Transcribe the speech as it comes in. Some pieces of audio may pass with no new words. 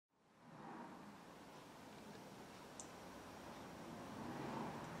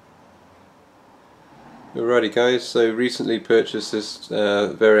Alrighty guys, so recently purchased this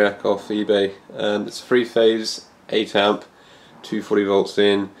Variac off eBay, and it's 3-phase 8 amp, 240 volts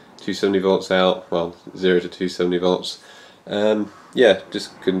in, 270 volts out, well 0 to 270 volts. Yeah,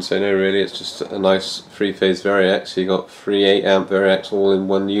 just couldn't say no really. It's just a nice 3-phase Variac, so you got 3 8 amp Variacs all in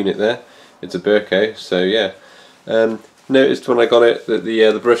one unit there. It's a Berco, so yeah. Noticed when I got it that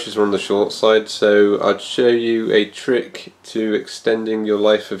the brushes were on the short side, so I'd show you a trick to extending your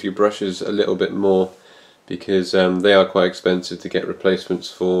life of your brushes a little bit more, because they are quite expensive to get replacements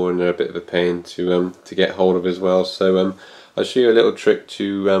for, and they're a bit of a pain to get hold of as well. So I'll show you a little trick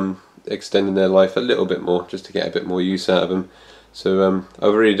to extending their life a little bit more, just to get a bit more use out of them. So I've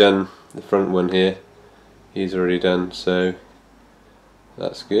already done the front one here. He's already done, so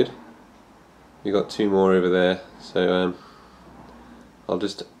that's good. We've got 2 more over there, so I'll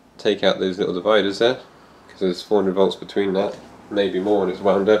just take out those little dividers there, because there's 400 volts between that, maybe more when it's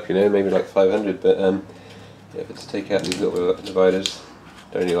wound up, you know, maybe like 500, but yeah, let's take out these little dividers.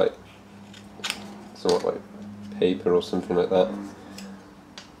 They're only like somewhat like paper or something like that,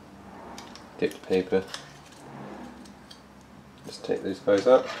 dipped paper. Just take these guys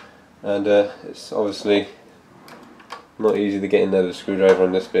out, and it's obviously not easy to get in there with a screwdriver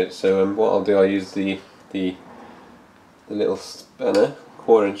on this bit, so what I'll do, I'll use the little spanner,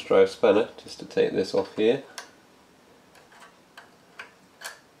 1/4" drive spanner, just to take this off here.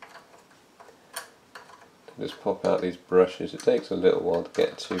 Just pop out these brushes. It takes a little while to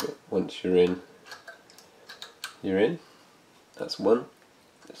get to, but once you're in, you're in. That's one.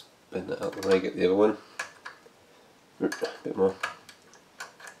 Just bend that out of the way, get the other one. A bit more.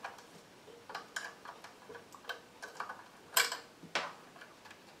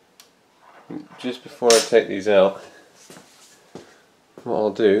 Just before I take these out, what I'll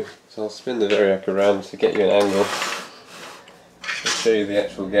do is I'll spin the Variac around to get you an angle. I'll show you the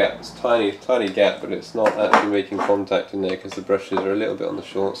actual gap. It's a tiny gap, but it's not actually making contact in there because the brushes are a little bit on the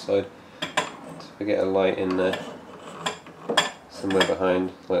short side. So if I get a light in there, somewhere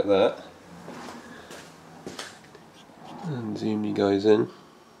behind, like that, and zoom you guys in.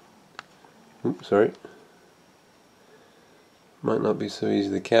 Oops, sorry. Might not be so easy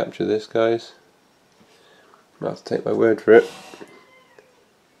to capture this, guys. I'll have to take my word for it.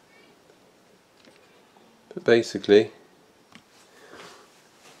 But basically,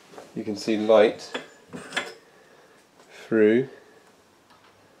 you can see light through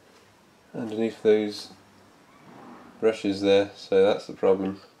underneath those brushes there, so that's the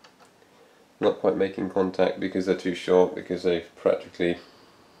problem. Not quite making contact because they're too short, because they've practically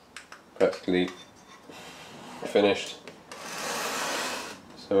finished.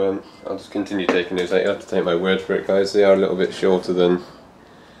 So I'll just continue taking those out. You have to take my word for it, guys. They are a little bit shorter than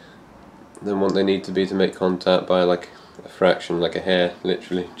what they need to be to make contact by like a fraction, like a hair,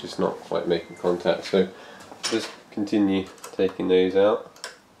 literally, just not quite making contact. So just continue taking those out.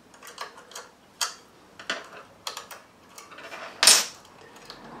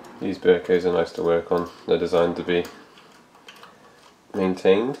 These Bercos are nice to work on. They're designed to be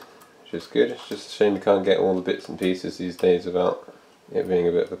maintained, which is good. It's just a shame you can't get all the bits and pieces these days without it being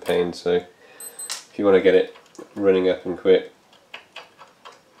a bit of a pain. So if you want to get it running up and quick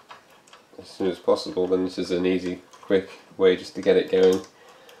as soon as possible, then this is an easy, quick way just to get it going,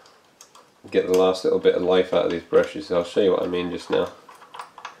 get the last little bit of life out of these brushes. So I'll show you what I mean just now.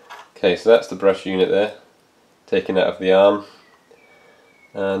 Okay, so that's the brush unit there, taken out of the arm,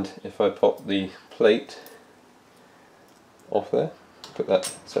 and if I pop the plate off there,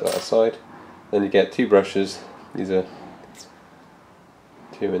 set that aside, then you get 2 brushes. These are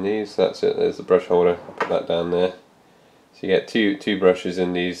 2 in these, so that's it, there's the brush holder, I'll put that down there. So you get two brushes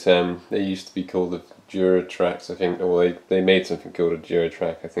in these. They used to be called the Duratracs, I think, or they made something called a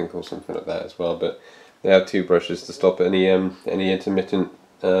Duratrac, I think, or something like that as well. But they have 2 brushes to stop any intermittent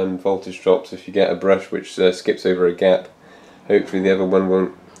voltage drops. If you get a brush which skips over a gap, hopefully the other one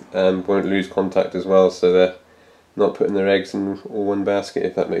won't lose contact as well. So they're not putting their eggs in all one basket,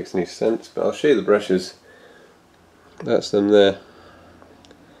 if that makes any sense. But I'll show you the brushes. That's them there.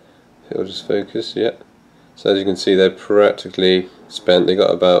 It'll just focus, yeah. So as you can see, they're practically spent. They got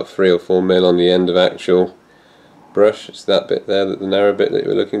about 3 or 4 mil on the end of actual brush. It's that bit there, the narrow bit that you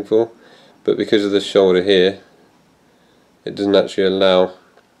were looking for. But because of the shoulder here, it doesn't actually allow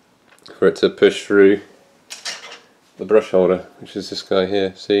for it to push through the brush holder, which is this guy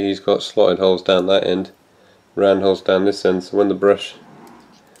here. See, he's got slotted holes down that end, round holes down this end. So when the brush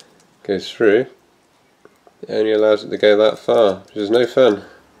goes through, it only allows it to go that far, which is no fun.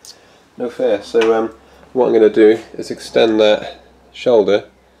 No fair. So what I'm going to do is extend that shoulder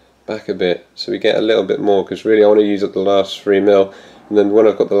back a bit so we get a little bit more, because really I want to use up the last 3 mil. And then when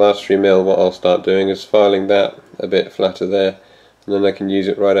I've got the last 3mm, what I'll start doing is filing that a bit flatter there, and then I can use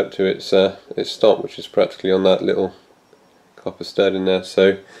it right up to its stop, which is practically on that little copper stud in there.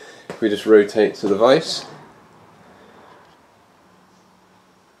 So if we just rotate to the vise,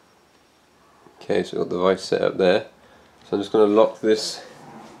 okay, so we've got the vise set up there. So I'm just going to lock this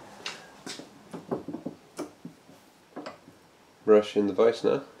brush in the vise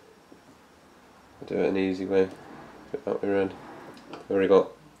now. I'll do it an easy way, put that way around. I've already got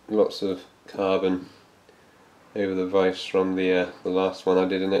lots of carbon over the vise from the last one I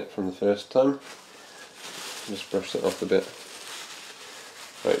did in it from the first time. Just brush that off a bit.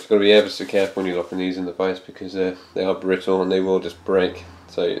 Right, you've got to be ever so careful when you're locking these in the vise because they are brittle and they will just break.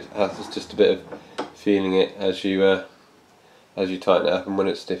 So it's just a bit of feeling it as you tighten it up, and when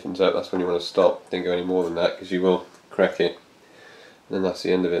it stiffens up, that's when you want to stop. Don't go any more than that because you will crack it. And then that's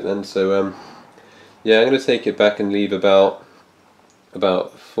the end of it then. So yeah, I'm going to take it back and leave about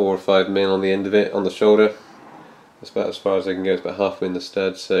 4 or 5mm on the end of it, on the shoulder. That's about as far as I can go. It's about halfway in the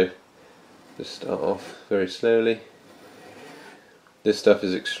stud, so just start off very slowly. This stuff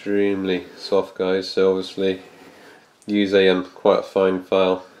is extremely soft, guys, so obviously use a quite a fine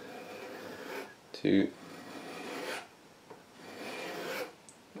file to,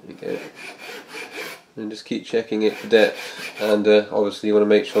 there you go, and just keep checking it for depth, and obviously you want to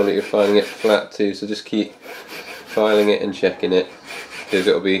make sure that you're filing it flat too, so just keep filing it and checking it, because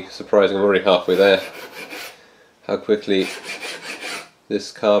it'll be surprising. I'm already halfway there, how quickly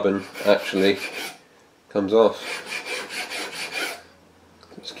this carbon actually comes off.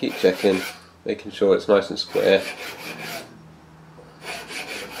 Just keep checking, making sure it's nice and square.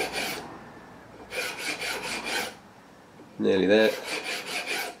 Nearly there.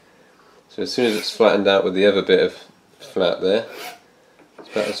 So as soon as it's flattened out with the other bit of flat there, it's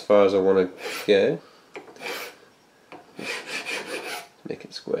about as far as I want to go. Make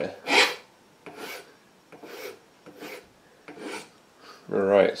it square.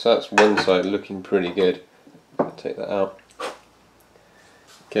 Alright, so that's one side looking pretty good. I'll take that out.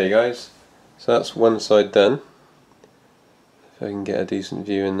 Okay guys, so that's one side done. If I can get a decent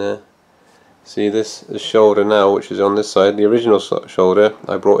view in there. See this shoulder now, which is on this side, the original shoulder,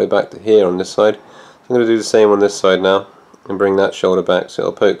 I brought it back to here on this side. So I'm going to do the same on this side now and bring that shoulder back so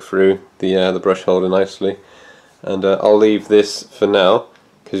it'll poke through the brush holder nicely. And I'll leave this for now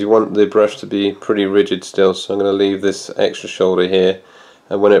because you want the brush to be pretty rigid still, so I'm going to leave this extra shoulder here,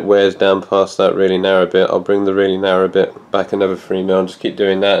 and when it wears down past that really narrow bit, I'll bring the really narrow bit back another 3mm and just keep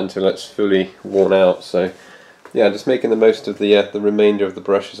doing that until it's fully worn out. So yeah, just making the most of the remainder of the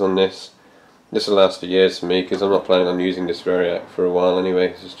brushes on this. This will last for years for me because I'm not planning on using this Variac for a while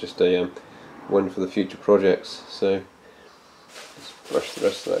anyway. It's just a one for the future projects. So let's brush the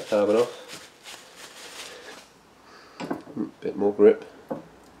rest of that carbon off. A bit more grip.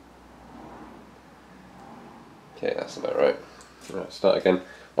 Okay, that's about right. Right, start again.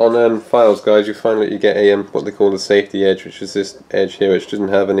 On files, guys, you find that you get a what they call the safety edge, which is this edge here, which doesn't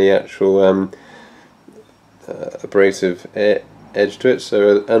have any actual abrasive edge to it.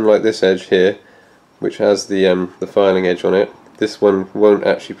 So unlike this edge here, which has the filing edge on it, this one won't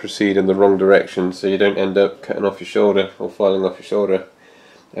actually proceed in the wrong direction, so you don't end up cutting off your shoulder or filing off your shoulder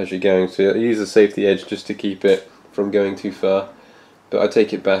as you're going. So I use the safety edge just to keep it from going too far, but I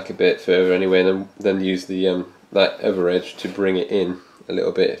take it back a bit further anyway, and then use the that other edge to bring it in a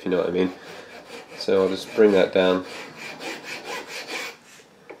little bit, if you know what I mean. So I'll just bring that down.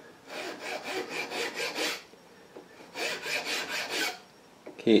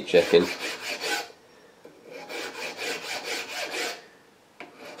 Keep checking.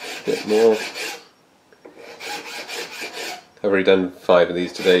 Bit more. I've already done 5 of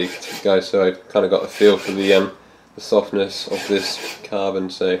these today, guys, so I've kind of got a feel for the softness of this carbon,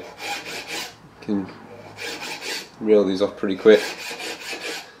 so you can reel these off pretty quick.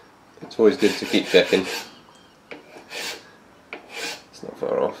 It's always good to keep checking. It's not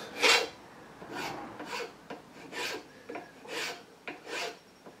far off.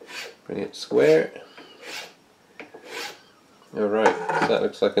 Bring it square. Alright, so that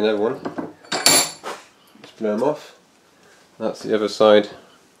looks like another one. Just blow them off. That's the other side.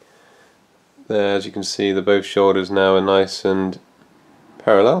 There, as you can see, both shoulders now are nice and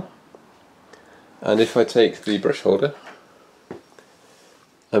parallel. And if I take the brush holder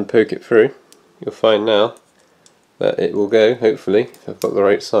and poke it through, you'll find now that it will go, hopefully, if I've got the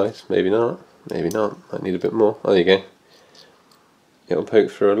right size. Maybe not, might need a bit more. Oh, there you go. It'll poke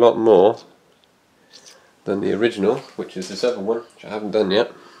through a lot more than the original, which is this other one, which I haven't done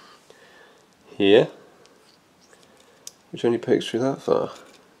yet, here, which only pokes through that far.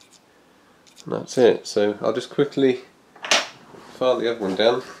 And that's it. So I'll just quickly file the other one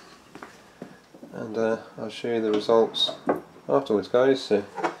down, and I'll show you the results afterwards, guys, so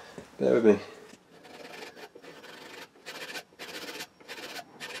bear with me.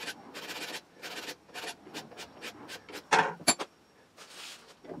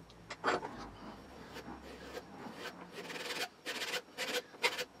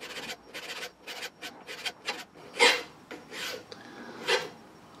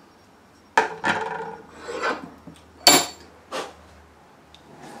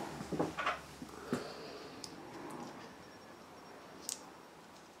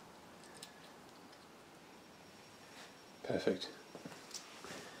 Perfect.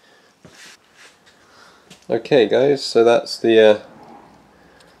 Okay guys, so that's the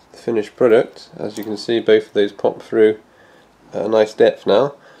finished product. As you can see, both of those pop through at a nice depth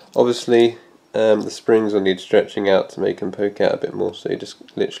now. Obviously the springs will need stretching out to make them poke out a bit more, so you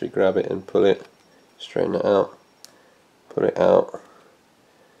just literally grab it and pull it, straighten it out, pull it out,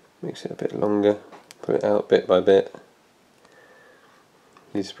 makes it a bit longer, pull it out bit by bit.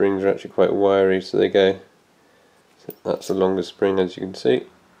 These springs are actually quite wiry, so they go. So that's the longest spring, as you can see.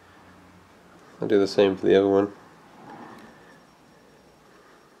 I'll do the same for the other one.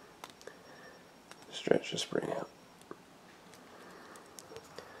 Stretch the spring out.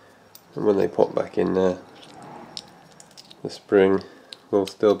 And when they pop back in there, the spring will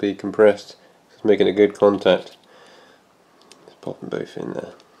still be compressed. It's making a good contact. Just pop them both in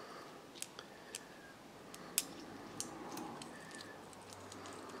there.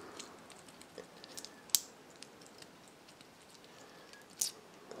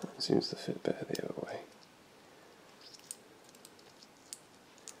 That seems to fit better the other way.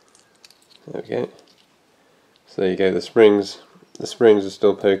 There we go. So there you go, the springs are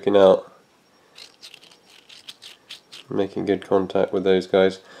still poking out, making good contact with those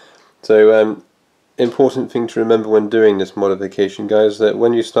guys. So important thing to remember when doing this modification, guys, that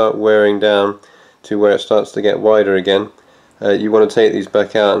when you start wearing down to where it starts to get wider again, you want to take these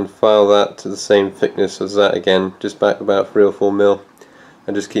back out and file that to the same thickness as that again, just back about 3 or 4 mil,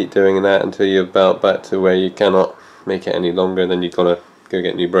 and just keep doing that until you're about back to where you cannot make it any longer, and then you've got to go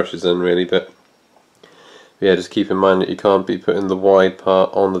get new brushes then really. But yeah, just keep in mind that you can't be putting the wide part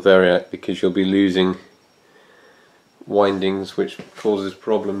on the Variac, because you'll be losing windings, which causes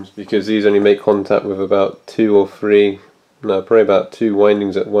problems, because these only make contact with about 2 or 3, no, probably about 2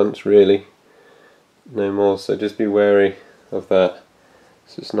 windings at once really, no more, so just be wary of that.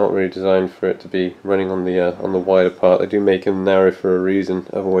 So it's not really designed for it to be running on the wider part. They do make them narrow for a reason,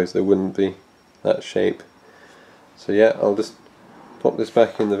 otherwise they wouldn't be that shape. So yeah, I'll just pop this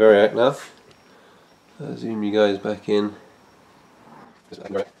back in the Variac now. I'll zoom you guys back in.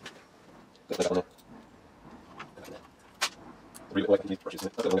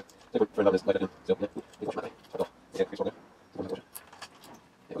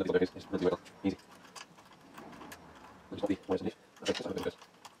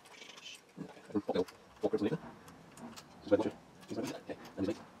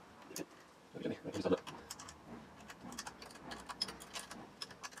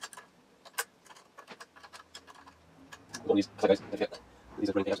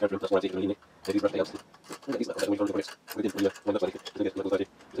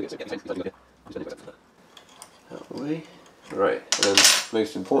 Right, and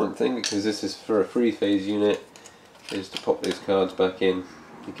most important thing, because this is for a 3-phase unit, is to pop those cards back in,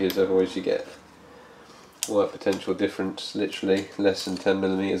 because otherwise you get work potential difference literally less than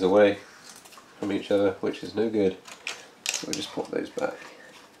 10mm away from each other, which is no good. So we'll just pop those back.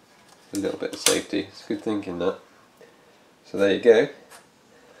 A little bit of safety, it's good thinking that. So there you go.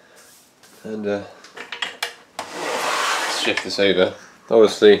 And let's shift this over.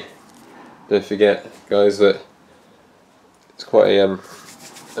 Obviously, don't forget, guys, that it's quite a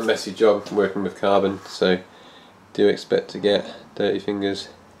messy job working with carbon, so do expect to get dirty fingers,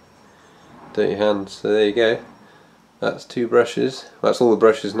 dirty hands. So there you go. That's 2 brushes. That's all the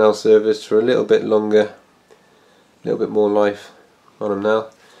brushes now serviced for a little bit longer, a little bit more life on them now.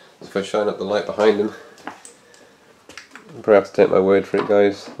 So if I shine up the light behind them, you probably have to take my word for it,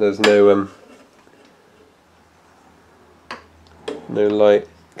 guys. There's no light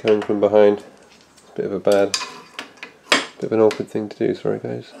coming from behind. It's a bit of an awkward thing to do, sorry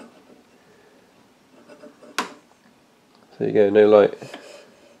guys. There you go, no light.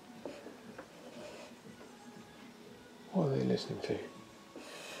 What are they listening to?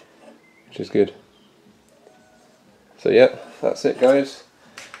 Which is good. So yeah, that's it guys.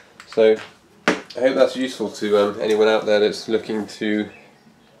 So I hope that's useful to anyone out there that's looking to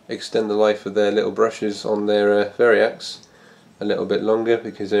extend the life of their little brushes on their Variacs a little bit longer,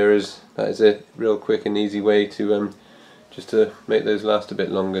 because that is a real quick and easy way to just to make those last a bit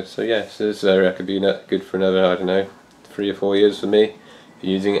longer. So yeah, so this Variac could be good for another, I don't know, 3 or 4 years for me, for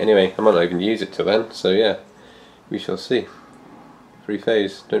using it anyway. I might not even use it till then, so yeah, we shall see.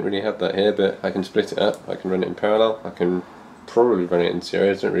 3-phase, don't really have that here, but I can split it up, I can run it in parallel, I can probably run it in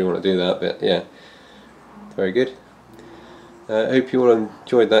series, don't really want to do that, but yeah, very good. I hope you all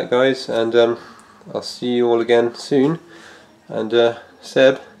enjoyed that, guys, and I'll see you all again soon. And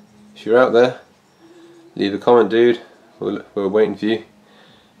Seb, if you're out there, leave a comment, dude. We're waiting for you,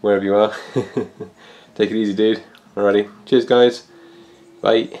 wherever you are. Take it easy, dude. Alrighty, cheers guys,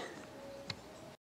 bye.